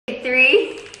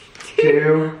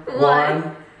2,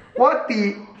 1. What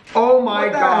the? Oh my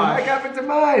god! What happened to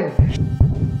mine?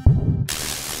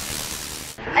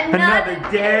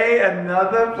 Another day,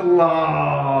 another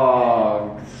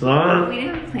vlog. Son. We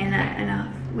didn't plan that enough.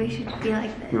 We should be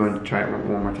like this. You want to try it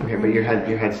one more time? Here, but your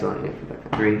head's still on it.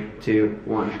 3, 2,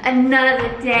 1.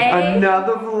 Another day.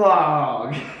 Another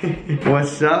vlog.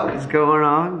 What's up? What's going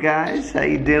on, guys? How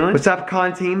you doing? What's up,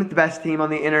 Con Team? The best team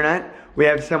on the internet. We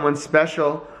have someone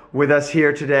special with us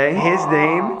here today. His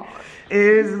name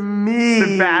is me,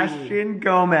 Sebastian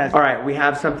Gomez. All right, we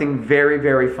have something very,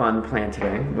 very fun planned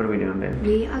today. What are we doing, babe?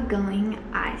 We are going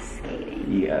ice skating.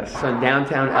 Yes. So in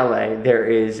downtown LA, there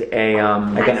is a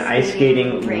like an ice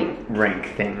skating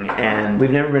rink thing, and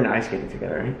we've never been ice skating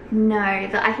together, right? No,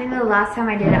 I think the last time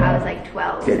I did it, I was like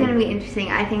 12. It's gonna be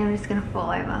interesting. I think I'm just gonna fall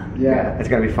over. Yeah, it's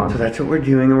gonna be fun. So that's what we're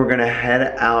doing, and we're gonna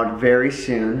head out very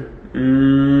soon.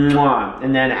 Mwah.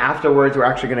 And then afterwards, we're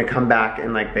actually gonna come back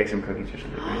and like bake some cookies or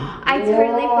something, right? I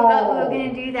totally forgot we were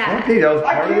gonna do that. Okay, that was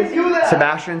part of it.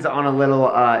 Sebastian's on a little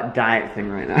diet thing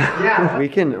right now. Yeah.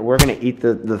 We're gonna eat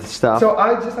the stuff. So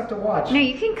I just have to watch. No,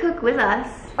 you can cook with us.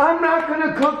 I'm not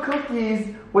gonna cook cookies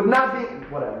with not being,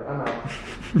 whatever, I'm out.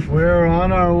 We're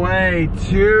on our way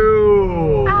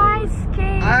to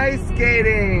Ice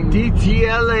skating.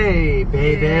 DTLA,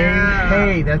 baby. Yeah.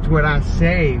 Hey, that's what I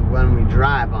say when we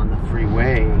drive on the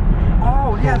freeway.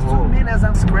 Oh, yeah, zoom in as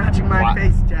I'm scratching my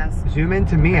face, Jess. Zoom in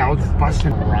to me, I was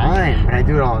busting rhyme. And I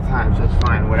do it all the time, so it's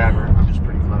fine, whatever. I'm just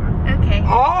pretty clever. Okay.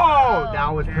 Oh,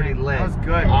 that was pretty lit. That was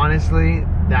good. Honestly,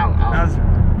 that was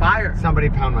fire. Somebody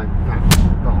pound my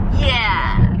bones.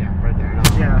 Yeah. Yeah, right there. No,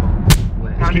 yeah.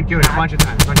 Just keep doing it a bunch of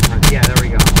times, Yeah, there we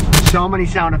go. So many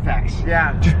sound effects.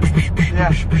 Yeah.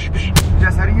 Yeah.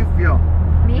 Jess, how do you feel?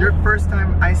 Me? Your first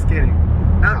time ice skating.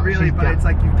 Not really, but it's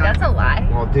like you've done. That's a lie.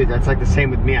 Well, dude, that's like the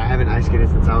same with me. I haven't ice skated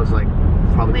since I was like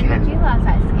probably 10. When did you last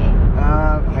ice skate?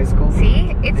 High school.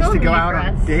 See? It's all to new go for out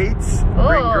on us. dates,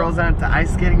 bring girls out to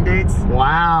ice skating dates.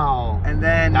 Wow. And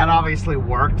then that obviously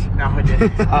worked. No, it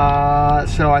didn't.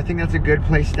 So I think that's a good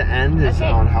place to end is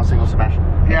on How Single Sebastian.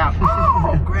 Yeah.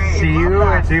 Oh, great. See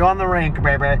you on the rink,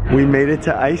 baby. We made it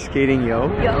to ice skating,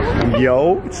 yo.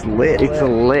 Yo, it's lit. It's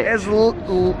lit.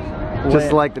 It's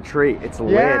just like the tree. It's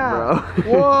lit, bro.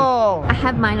 Whoa. I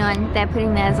have mine on. They're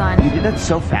putting theirs on. You did that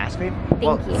so fast, babe.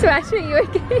 Thank you. Sebastian, you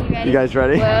okay? You ready? You guys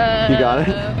ready? Whoa. You got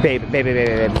it? Babe.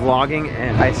 Vlogging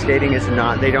and ice skating is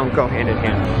not, they don't go hand in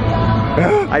hand.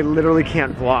 I literally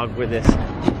can't vlog with this.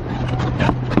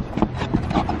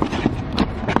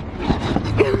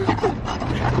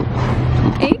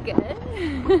 Are you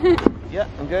good? Yeah,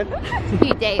 I'm good.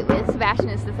 You date with Sebastian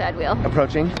is the third wheel.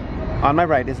 Approaching. On my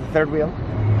right is the third wheel.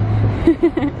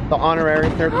 The honorary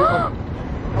third wheel.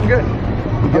 I'm good.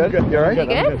 You good? You alright? You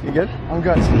good? You good? I'm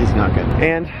good. He's not good.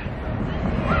 And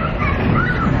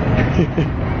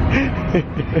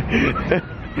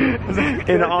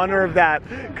in honor of that,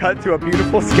 cut to a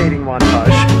beautiful skating montage.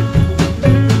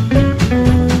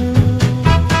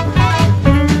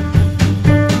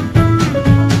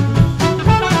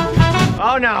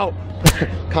 Oh no!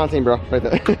 Content, bro, right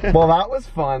there. Well, that was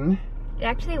fun. It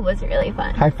actually was really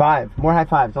fun. High five. More high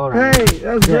fives all around. Hey,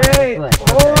 that was great.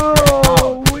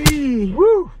 Oh, wee.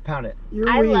 Woo! Pound it.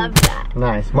 I love that.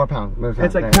 Nice. More pound.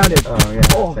 It's like pounded. Oh, yeah.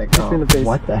 Oh, like, in the face.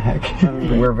 What the heck?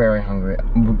 We're very hungry.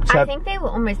 I think they were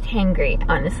almost hangry,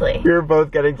 honestly. We were both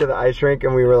getting to the ice rink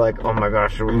and we were like, oh my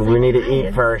gosh, we need to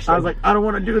eat first. I was like, I don't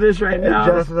want to do this right now.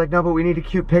 Jess was like, no, but we need a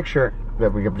cute picture.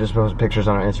 That we could just post pictures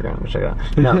on our Instagram. We'll check it out.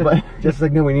 No, but Jess was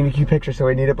like, no, we need a cute picture, so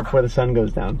we need it before the sun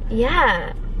goes down.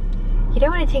 Yeah. You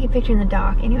don't want to take a picture in the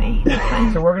dark anyway.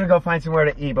 So we're gonna go find somewhere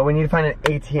to eat, but we need to find an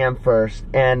ATM first.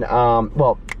 And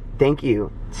well, thank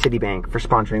you, Citibank, for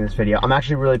sponsoring this video. I'm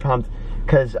actually really pumped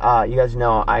because you guys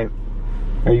know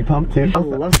Are you pumped too? I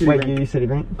love Citibank. Wait, you use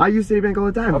Citibank? I use Citibank all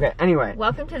the time. Okay, anyway.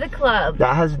 Welcome to the club.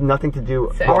 That has nothing to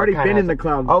do. So, I've already been in the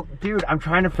club. Oh, dude, I'm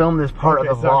trying to film this part of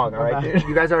the vlog, alright, dude?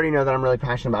 You guys already know that I'm really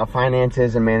passionate about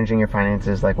finances and managing your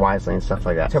finances like wisely and stuff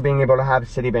like that. So being able to have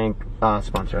Citibank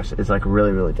sponsor us is like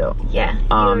really, really dope. Yeah,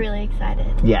 you were really excited.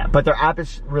 Yeah, but their app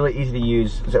is really easy to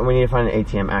use, so we need to find an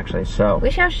ATM actually, so. We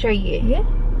shall show you. Yeah?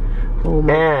 Oh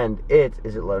my. And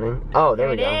is it loading? Oh, there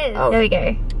we go. It is. Oh. There we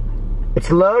go. It's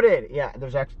loaded. Yeah,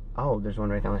 there's actually, there's one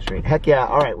right down the street. Heck yeah.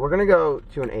 All right, we're gonna go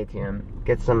to an ATM,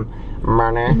 get some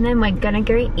money. And then we're gonna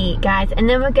go eat, guys. And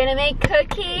then we're gonna make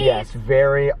cookies. Yes,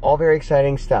 all very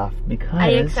exciting stuff because. Are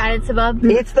you excited, Sabab?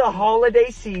 It's the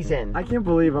holiday season. I can't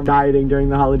believe I'm dieting during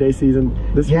the holiday season.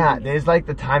 Yeah, it is like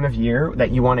the time of year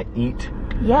that you want to eat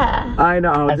Yeah. I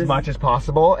know. as much as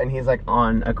possible, and he's like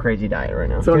on a crazy diet right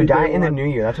now. So Dude, diet in the new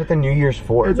year. That's what the new year's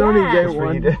for. It's only day That's what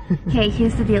one. you do. Okay,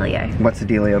 here's the dealio. What's the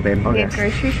dealio, babe? We're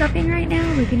grocery shopping right now.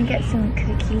 We're gonna get some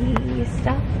cookie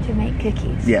stuff to make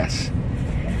cookies. Yes.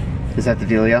 Is that the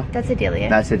dealio? That's a dealio.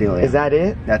 That's the dealio. Is that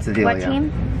it? That's the dealio. What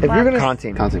team? If What? you're gonna con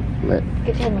team. Lit.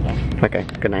 Get your head in the game. Okay.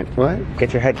 Good night. What?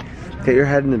 Get your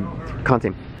head in the con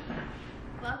team.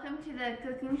 Welcome to the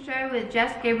cooking show with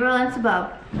Jess Gabriel and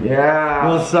Sabab. Yeah.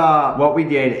 What's up? What we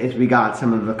did is we got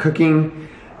some of the cooking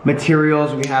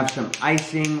materials. We have some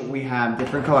icing. We have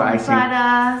different color icing.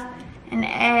 Butter, an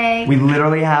egg. We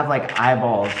literally have like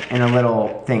eyeballs in a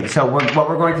little thing. So what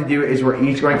we're going to do is we're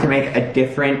each going to make a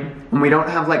different, and we don't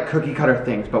have like cookie cutter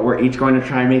things, but we're each going to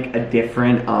try and make a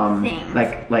different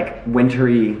Things. like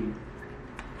wintry,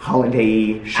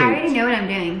 holiday shaped. I already know what I'm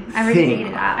doing. I already figured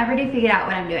it out. I already figured out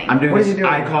what I'm doing. I'm doing What this. are you doing?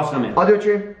 I call something. I'll do a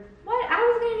tree. What? I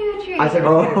was gonna do a tree. I said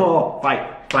Oh, fight.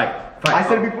 I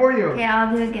said it before you. Okay,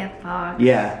 I'll do a gift box.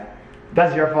 Yeah.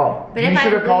 That's your fault. But you if I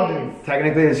should have called lose- him.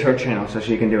 Technically, it's her channel, so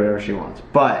she can do whatever she wants.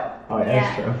 But Oh yeah,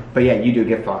 that's Yeah. true. But yeah, you do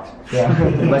gift box. Yeah.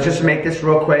 Let's just make this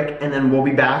real quick, and then we'll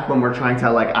be back when we're trying to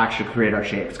like actually create our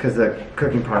shapes, because the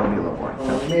cooking part will be a little boring.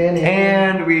 Oh, man.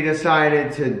 And we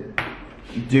decided to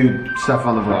do stuff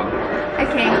on the vlog.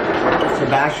 Okay.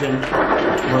 Sebastian,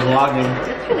 we're vlogging.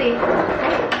 That's really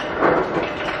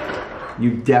You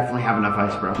definitely have enough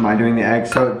ice, bro. Am I doing the egg?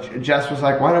 So Jess was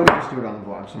like, why don't we just do it on the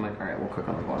vlog? So I'm like, all right, we'll cook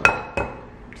on the vlog.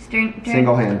 just drink.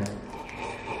 Single hand.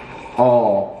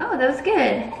 Oh, Oh, that was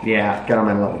good. yeah, get on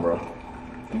my level, bro.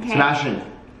 Okay. Sebastian.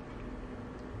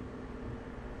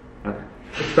 Okay.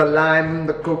 Put the lime,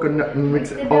 the coconut, and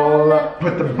mix it All up,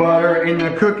 put the butter in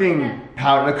the cooking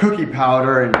powder, the cookie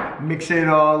powder, and mix it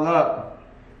all up.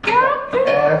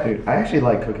 Dude, I actually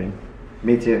like cooking.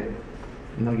 Me too.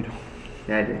 No, you don't.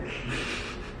 Yeah, I do.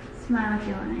 Smile if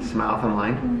you like. Smile if I'm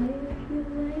lying.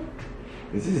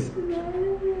 This is.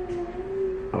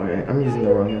 Okay, I'm using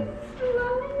the wrong hand.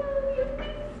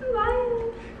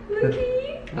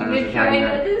 You're trying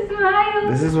not to smile.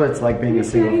 This is what it's like being a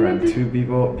single friend. Two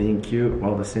people being cute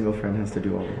while the single friend has to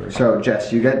do all the work. So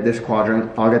Jess, you get this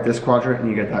quadrant, I'll get this quadrant, and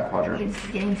you get that quadrant. It's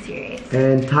getting serious.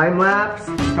 And time lapse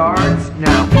starts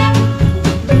now.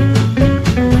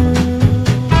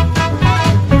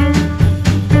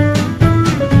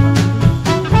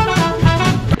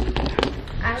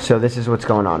 So this is what's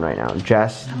going on right now.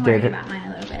 Jess, I'm worried David, about mine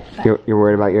a little bit. But you're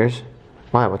worried about yours?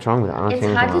 Why? What's wrong with it? I don't it's see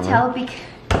anything hard to wrong with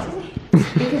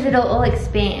tell because it'll all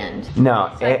expand. it.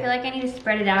 No, So I feel like I need to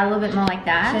spread it out a little bit more like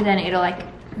that, so then it'll like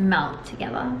melt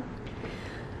together.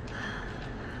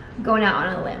 Going out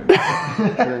on a limb.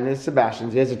 and then there's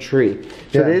Sebastian's. He has a tree.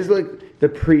 So Yeah. this is like the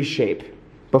pre-shape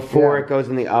before Yeah. it goes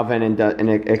in the oven and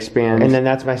it expands. And then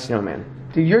that's my snowman.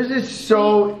 Dude, yours is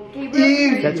so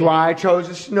easy. That's why I chose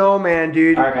a snowman,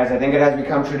 dude. All right, guys, I think it has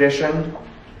become tradition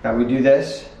that we do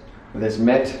this with this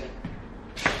mitt.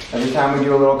 Every time we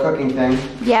do a little cooking thing.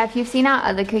 Yeah, if you've seen our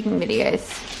other cooking videos,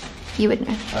 you would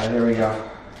know. All right, here we go.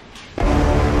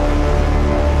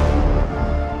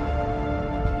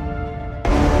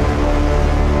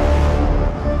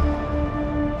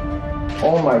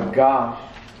 Oh my gosh.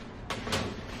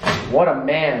 What a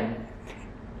man.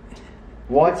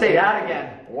 What? Say that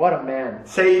again. What a man.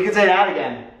 Say, you can say that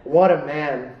again. What a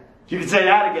man. You can say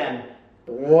that again.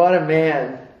 What a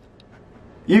man.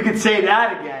 You can say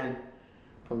that again.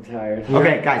 I'm tired.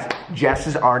 Okay, guys, Jess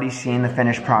has already seen the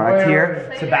finished product Wait, here.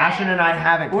 wait. Sebastian and I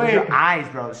haven't. Close Wait. your eyes,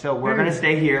 bro. So we're gonna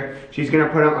stay here. She's gonna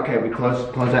put them. Okay, we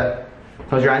close that.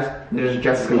 Close your eyes. There's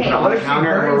Jess gonna put it on What the if she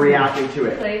counter and we're burns me? reacting to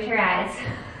it. Close your eyes.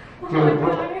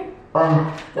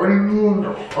 What do you mean?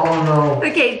 Oh no.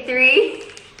 Okay, 3,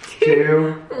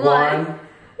 2, 1.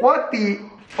 What the?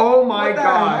 Oh my What the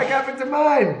gosh. heck happened to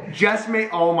mine? Jess made.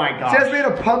 Oh my gosh. Jess made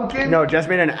a pumpkin? No, Jess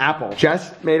made an apple.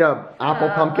 Jess made a apple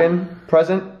pumpkin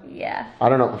present. Yeah. I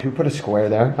don't know. Who put a square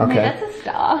there? I mean, Okay. that's a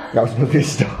star. That was supposed to be a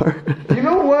star. You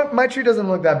know what? My tree doesn't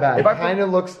look that bad. It kind of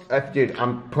looks, dude,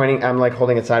 I'm pointing, I'm like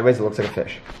holding it sideways, it looks like a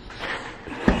fish.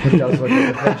 It does look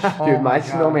like a fish. Dude, Oh my God.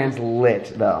 snowman's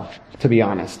lit though, to be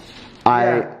honest.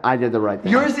 Yeah. I did the right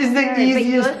thing. Yours is the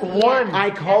easiest yours- one. I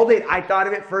called it, I thought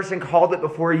of it first and called it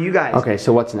before you guys. Okay,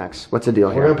 so what's next? What's the deal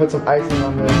We're here? gonna put some icing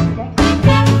on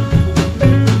this.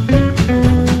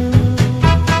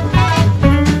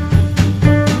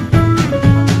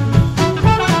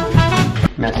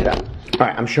 Mess it up. All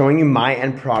right, I'm showing you my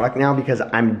end product now because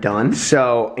I'm done.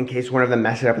 So in case one of them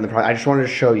mess it up in the product, I just wanted to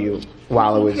show you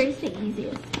while it was, Trace the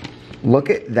easiest. look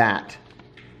at that.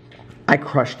 I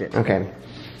crushed it. Okay,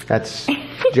 that's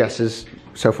Jess's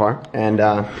so far, and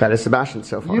that is Sebastian's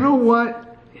so far. You know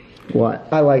what? What?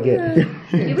 I like it.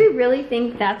 Do we really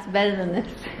think that's better than this?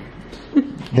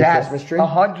 Yes, Christmas tree?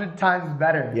 100 times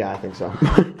better. Yeah, I think so.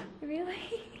 Really?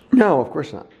 No, of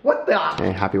course not. What the?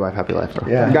 Hey, happy wife, happy life, bro.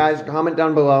 Yeah. Guys, comment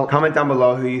down below. Comment down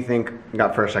below who you think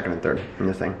got first, second, and third in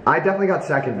this thing. I definitely got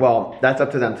second. Well, that's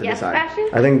up to them to Yes, decide. Sebastian?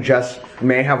 I think Jess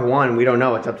may have won. We don't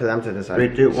know. It's up to them to decide.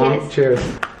 3, 2, 1. Cheers.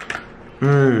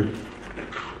 Mmm.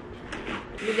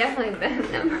 We definitely better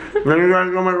than them. When you guys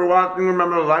remember watching,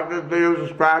 remember to like this video,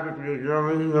 subscribe if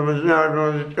you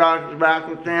subscribe to the back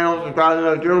of the channel, subscribe to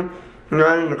the too. And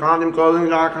then the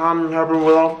contemclothing.com and help her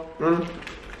with all.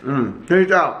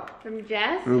 Peace out. From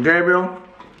Jess? And Gabriel.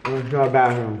 Let's go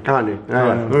bathroom. Come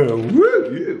on, dude.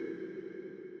 Woo, you.